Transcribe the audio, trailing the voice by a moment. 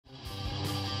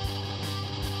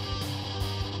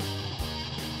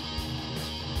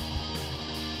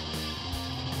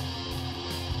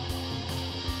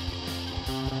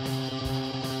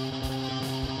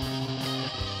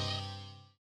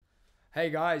Hey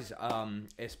guys,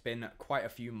 it's been quite a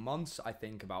few months, I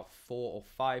think about 4 or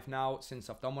 5 now,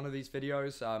 since I've done one of these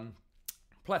videos.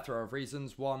 Plethora of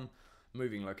reasons. One,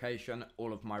 moving location.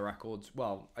 All of my records,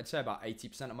 well, I'd say about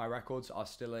 80% of my records are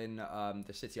still in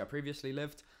the city I previously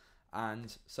lived,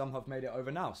 and some have made it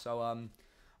over now. So I'm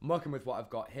working with what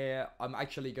I've got here. I'm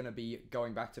actually going to be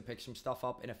going back to pick some stuff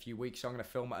up in a few weeks, so I'm going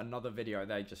to film another video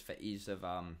there just for ease of...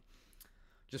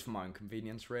 just for my own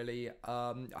convenience, really.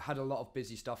 I had a lot of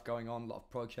busy stuff going on, a lot of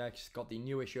projects. Got the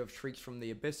new issue of Shrieks from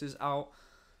the Abysses out.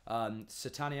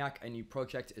 Sataniac, a new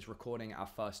project, is recording our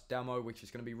first demo, which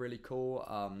is going to be really cool.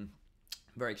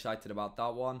 Very excited about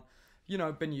that one. You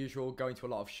know, been usual, going to a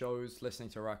lot of shows, listening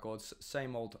to records,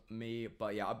 same old me.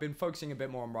 But yeah, I've been focusing a bit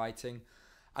more on writing.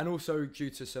 And also due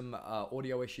to some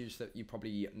audio issues that you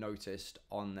probably noticed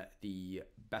on the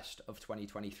Best of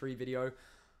 2023 video,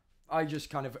 I just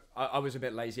kind of, I was a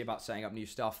bit lazy about setting up new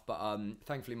stuff, but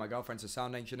thankfully my girlfriend's a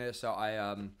sound engineer, so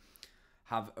I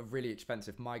have a really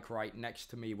expensive mic right next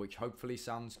to me, which hopefully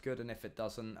sounds good, and if it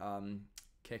doesn't,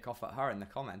 kick off at her in the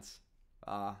comments.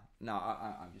 No,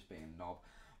 I'm just being a knob.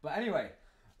 But anyway,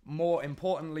 more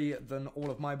importantly than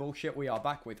all of my bullshit, we are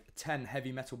back with 10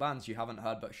 heavy metal bands you haven't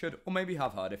heard but should, or maybe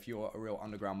have heard if you're a real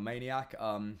underground maniac.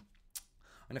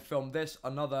 I'm going to film this,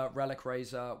 another Relic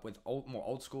Razor with more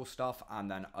old school stuff, and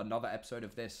then another episode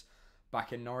of this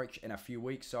back in Norwich in a few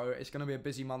weeks. So it's going to be a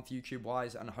busy month YouTube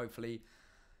wise, and hopefully,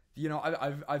 you know,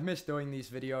 I've missed doing these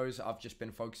videos. I've just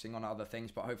been focusing on other things,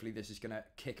 but hopefully this is going to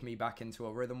kick me back into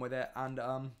a rhythm with it. And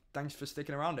thanks for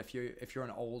sticking around if you're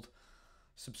an old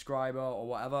subscriber or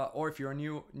whatever, or if you're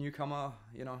a newcomer,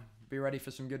 you know, be ready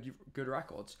for some good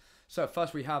records. So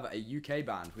first we have a UK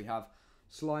band. We have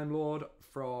Slimelord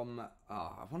from,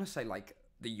 I want to say like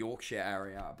the Yorkshire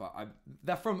area, but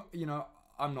they're from, you know,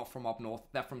 I'm not from up north.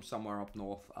 They're from somewhere up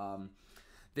north.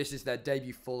 This is their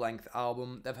debut full-length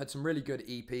album. They've had some really good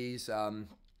EPs.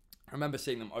 I remember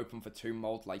seeing them open for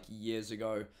Tumult like years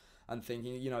ago and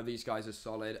thinking, you know, these guys are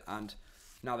solid. And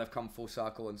now they've come full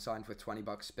circle and signed with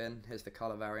 $20 spin. Here's the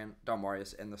color variant. Don't worry,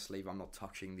 it's in the sleeve. I'm not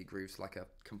touching the grooves like a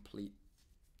complete,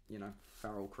 you know,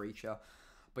 feral creature.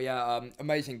 But yeah,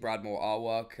 amazing Bradmore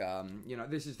artwork. You know,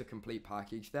 this is the complete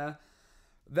package there.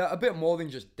 They're a bit more than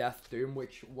just Death Doom,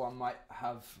 which one might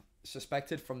have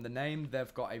suspected from the name.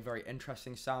 They've got a very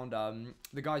interesting sound.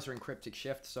 The guys are in Cryptic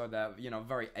Shift, so they're, you know,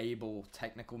 very able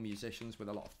technical musicians with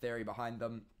a lot of theory behind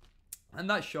them. And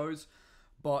that shows,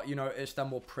 but, you know, it's their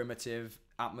more primitive,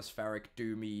 atmospheric,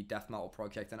 doomy death metal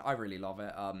project, and I really love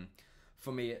it.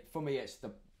 For me, it's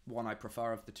the one I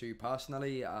prefer of the two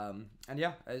personally, and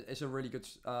yeah, it's a really good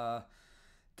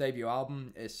debut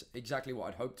album. It's exactly what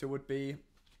I'd hoped it would be.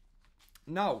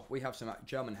 Now we have some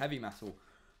German heavy metal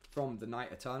from the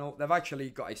Night Eternal. They've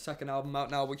actually got a second album out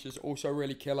now, which is also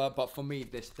really killer, but for me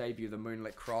this debut, the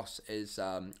Moonlit Cross, is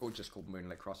or just called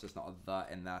Moonlit Cross, there's not a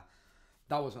the in there.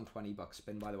 That was on $20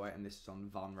 spin, by the way, and this is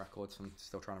on Van Records. I'm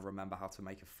still trying to remember how to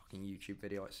make a fucking YouTube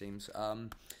video, it seems.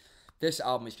 This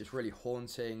album is just really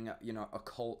haunting, you know,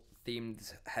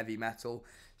 occult-themed heavy metal.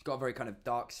 It's got a very kind of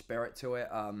dark spirit to it,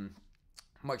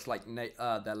 much like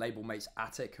their label mates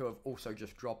Attic, who have also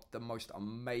just dropped the most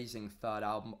amazing third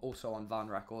album, also on Van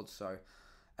Records, so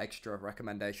extra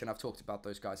recommendation. I've talked about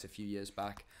those guys a few years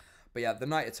back. But yeah, The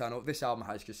Night Eternal, this album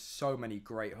has just so many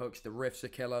great hooks. The riffs are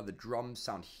killer, the drums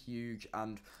sound huge,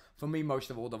 and for me,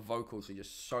 most of all, the vocals are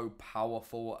just so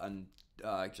powerful and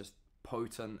just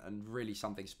potent and really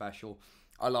something special.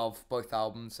 I love both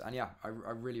albums, and yeah, I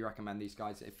really recommend these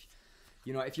guys if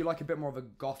you like a bit more of a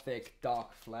gothic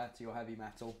dark flair to your heavy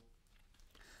metal.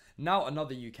 Now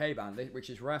another UK band, which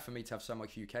is rare for me to have so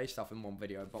much UK stuff in one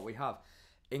video, but we have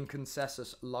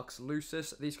Inconcessus Lux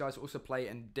Lucis. These guys also play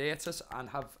in Deatus, and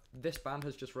this band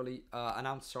has just really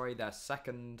announced their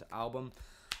second album,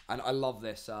 and I love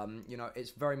this. You know,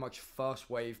 it's very much first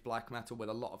wave black metal with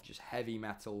a lot of just heavy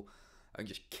metal and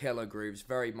just killer grooves,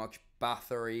 very much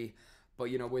Bathory, but,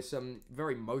 you know, with some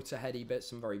very Motorheady bits,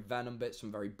 some very Venom bits,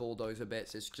 some very Bulldozer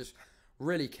bits. It's just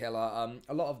really killer.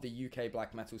 A lot of the UK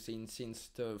black metal scene seems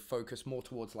to focus more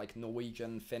towards like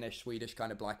Norwegian, Finnish, Swedish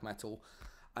kind of black metal,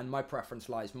 and my preference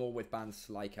lies more with bands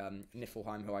like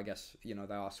Niflheim, who I guess, you know,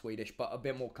 they are Swedish, but a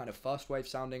bit more kind of first wave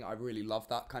sounding. I really love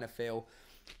that kind of feel.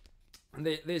 And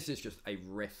this is just a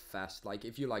riff fest. Like,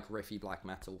 if you like riffy black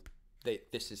metal,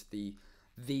 this is the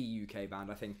UK band,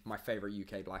 I think my favourite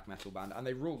UK black metal band, and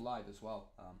they rule live as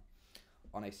well,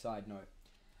 on a side note.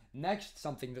 Next,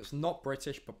 something that's not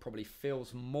British, but probably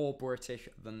feels more British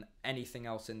than anything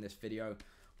else in this video,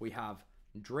 we have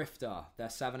Drifter, their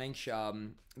 7-inch.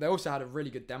 They also had a really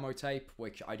good demo tape,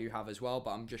 which I do have as well,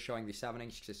 but I'm just showing the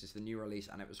 7-inch because this is the new release,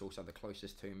 and it was also the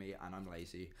closest to me, and I'm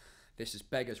lazy. This is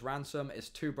Beggar's Ransom. It's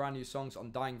 2 brand new songs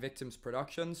on Dying Victims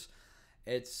Productions.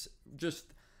 It's just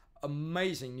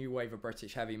amazing new wave of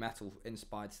British heavy metal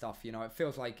inspired stuff. You know, it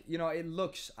feels like, you know, it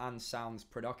looks and sounds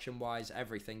production wise,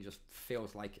 everything just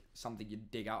feels like something you'd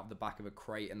dig out of the back of a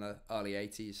crate in the early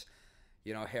 80s,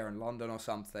 you know, here in London or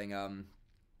something.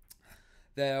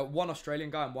 They're one Australian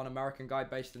guy and one American guy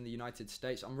based in the United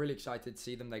States. I'm really excited to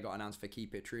see them. They got announced for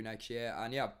Keep It True next year,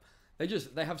 and yeah,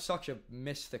 they have such a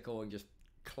mystical and just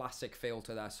classic feel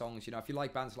to their songs. You know, if you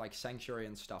like bands like Sanctuary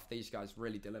and stuff, these guys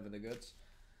really deliver the goods.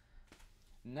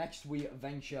 Next, we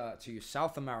venture to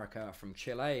South America. From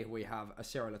Chile, we have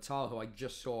Acero Letal, who I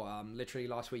just saw literally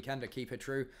last weekend at Keep It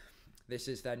True. This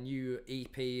is their new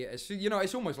EP. It's, you know,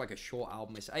 it's almost like a short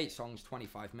album. It's 8 songs,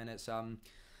 25 minutes.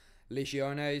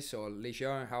 Legiones, or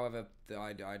Legion, however,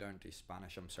 I don't do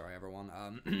Spanish. I'm sorry,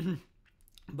 everyone.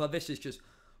 But this is just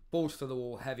balls to the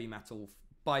wall heavy metal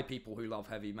by people who love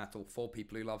heavy metal, for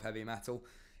people who love heavy metal.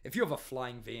 If you have a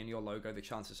flying V in your logo, the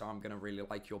chances are I'm going to really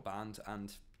like your band.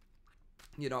 And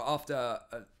you know, after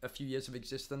a few years of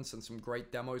existence and some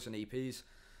great demos and EPs,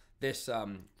 this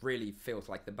really feels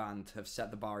like the band have set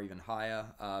the bar even higher.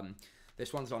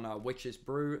 This one's on Witch's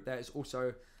Brew. There's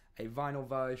also a vinyl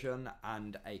version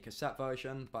and a cassette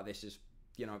version, but this is,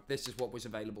 you know, this is what was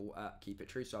available at Keep It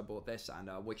True, so I bought this, and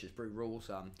Witch's Brew rules.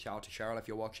 Shout out to Cheryl if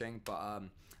you're watching, but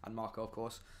and Marco, of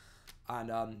course.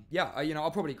 And yeah, you know,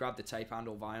 I'll probably grab the tape and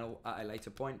or vinyl at a later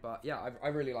point, but yeah, I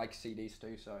really like CDs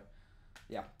too, so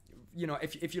yeah, you know,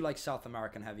 if you like South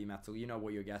American heavy metal, you know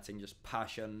what you're getting, just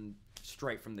passion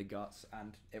straight from the guts,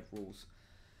 and it rules.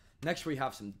 Next, we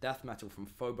have some death metal from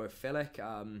Phobophilic.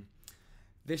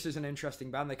 This is an interesting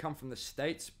band. They come from the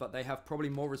States, but they have probably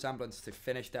more resemblance to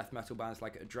Finnish death metal bands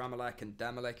like Adramelech and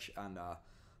Demolich and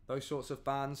those sorts of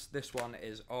bands. This one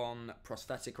is on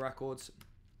Prosthetic Records.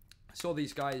 I saw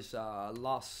these guys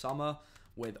last summer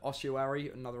with Ossuary,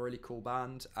 another really cool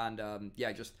band, and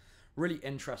yeah, just really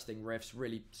interesting riffs,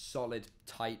 really solid,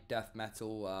 tight death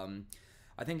metal.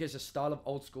 I think it's a style of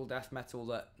old school death metal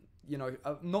that, you know,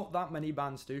 not that many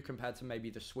bands do compared to maybe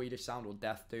the Swedish sound or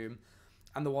Death Doom.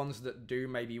 And the ones that do,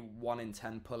 maybe 1 in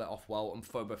 10 pull it off well, and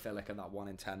Phobophilic are that 1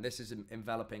 in 10. This is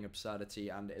enveloping absurdity,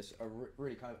 and it's a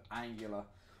really kind of angular,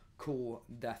 cool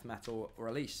death metal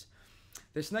release.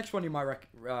 This next one you might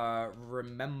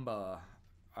remember.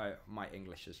 My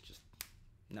English is just,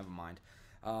 never mind.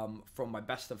 From my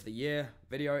best of the year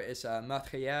video is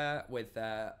Meurtrières with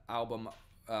their album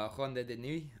Ronde de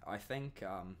Nuit, I think.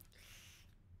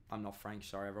 I'm not French,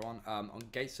 sorry everyone. On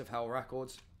Gates of Hell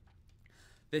Records.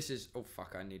 This is, oh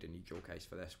fuck, I need a new jewel case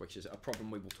for this, which is a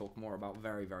problem we will talk more about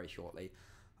very, very shortly.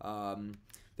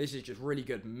 This is just really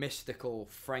good mystical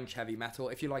French heavy metal.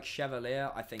 If you like Chevalier,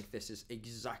 I think this is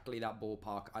exactly that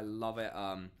ballpark. I love it.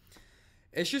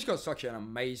 It's just got such an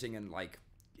amazing and like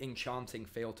enchanting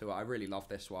feel to it. I really love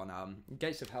this one.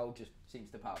 Gates of Hell just seems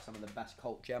to put out some of the best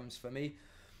cult gems for me.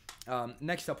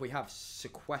 Next up we have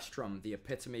Sequestrum, the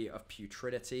epitome of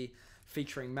putridity,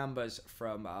 featuring members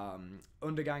from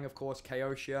Undergang, of course,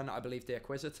 Chaosian, I believe the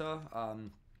Acquisitor.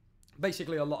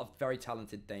 Basically a lot of very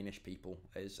talented Danish people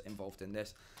is involved in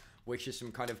this, which is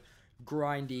some kind of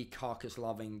grindy,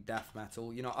 carcass-loving death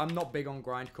metal. You know, I'm not big on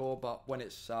grindcore, but when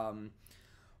it's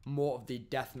more of the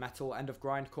death metal end of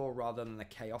grindcore rather than the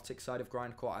chaotic side of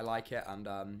grindcore, I like it.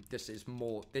 And this is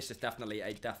definitely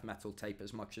a death metal tape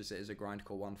as much as it is a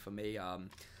grindcore one for me.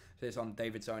 It's on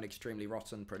David's own Extremely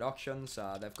Rotten Productions.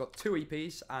 They've got 2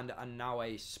 EPs and now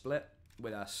a split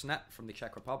with a Snet from the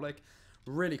Czech Republic.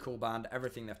 Really cool band.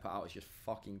 Everything they've put out is just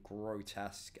fucking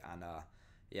grotesque. And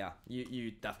yeah, you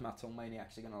death metal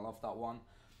maniacs are going to love that one.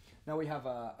 Now we have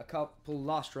a couple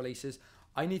last releases.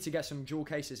 I need to get some jewel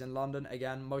cases in London.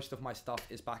 Again, most of my stuff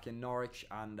is back in Norwich,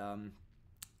 and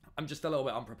I'm just a little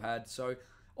bit unprepared. So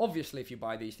obviously if you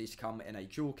buy these come in a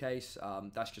jewel case.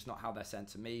 That's just not how they're sent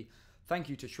to me. Thank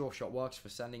you to Sure Shot Works for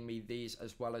sending me these,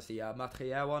 as well as the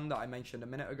Meurtrières one that I mentioned a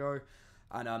minute ago.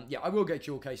 And yeah, I will get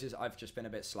jewel cases. I've just been a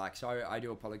bit slack, so I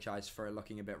do apologize for it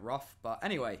looking a bit rough. But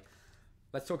anyway,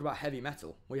 let's talk about heavy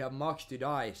metal. We have March to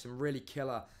Die, some really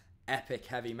killer, epic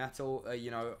heavy metal.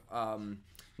 You know,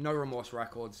 No Remorse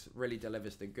Records really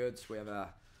delivers the goods. We have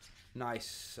a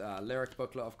nice lyric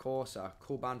booklet, of course, a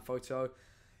cool band photo.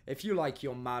 If you like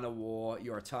your Man of War,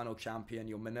 your Eternal Champion,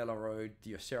 your Manila Road,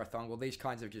 your Sirathungal, these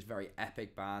kinds of just very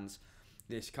epic bands,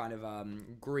 this kind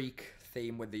of Greek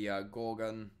theme with the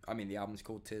Gorgon. I mean, the album's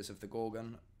called Tears of the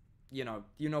Gorgon. You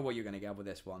know what you're going to get with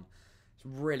this one. It's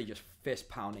really just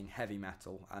fist-pounding heavy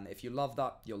metal. And if you love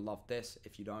that, you'll love this.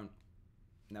 If you don't,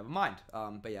 never mind.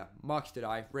 But yeah, March to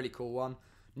Die, really cool one.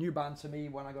 New band to me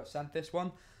when I got sent this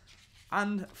one.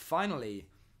 And finally,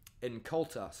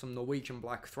 Inculter, some Norwegian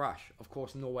Black-Thrash. Of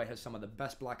course, Norway has some of the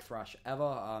best Black-Thrash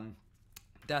ever.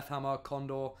 Deathhammer,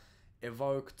 Condor,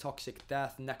 Evoke, Toxic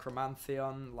Death,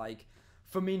 Necromantheon. Like,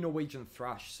 for me, Norwegian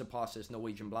Thrash surpasses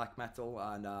Norwegian Black Metal.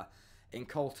 And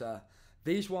Inculter,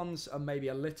 these ones are maybe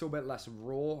a little bit less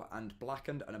raw and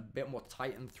blackened and a bit more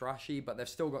tight and thrashy, but they've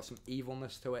still got some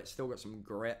evilness to it, still got some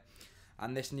grit.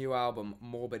 And this new album,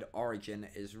 Morbid Origin,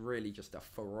 is really just a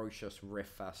ferocious riff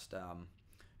fest,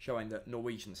 showing that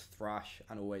Norwegians thrash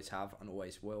and always have and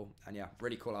always will. And yeah,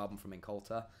 really cool album from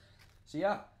Inculter. So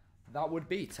yeah, that would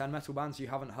be 10 metal bands you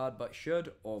haven't heard but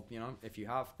should, or, you know, if you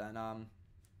have, then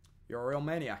you're a real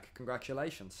maniac.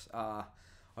 Congratulations. I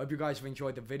hope you guys have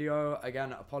enjoyed the video.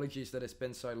 Again, apologies that it's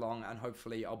been so long, and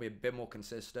hopefully I'll be a bit more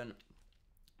consistent.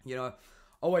 You know,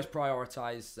 always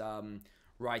prioritize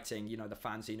writing, you know, the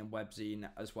fanzine and webzine,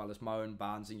 as well as my own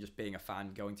bands, and just being a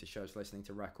fan, going to shows, listening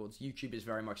to records. YouTube is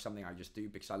very much something I just do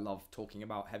because I love talking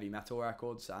about heavy metal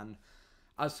records, and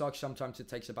as such, sometimes it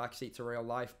takes a backseat to real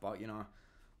life, but, you know,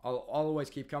 I'll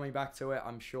always keep coming back to it,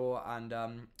 I'm sure. And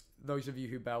those of you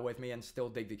who bear with me and still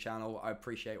dig the channel, I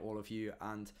appreciate all of you.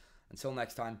 And until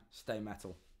next time, stay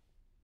metal.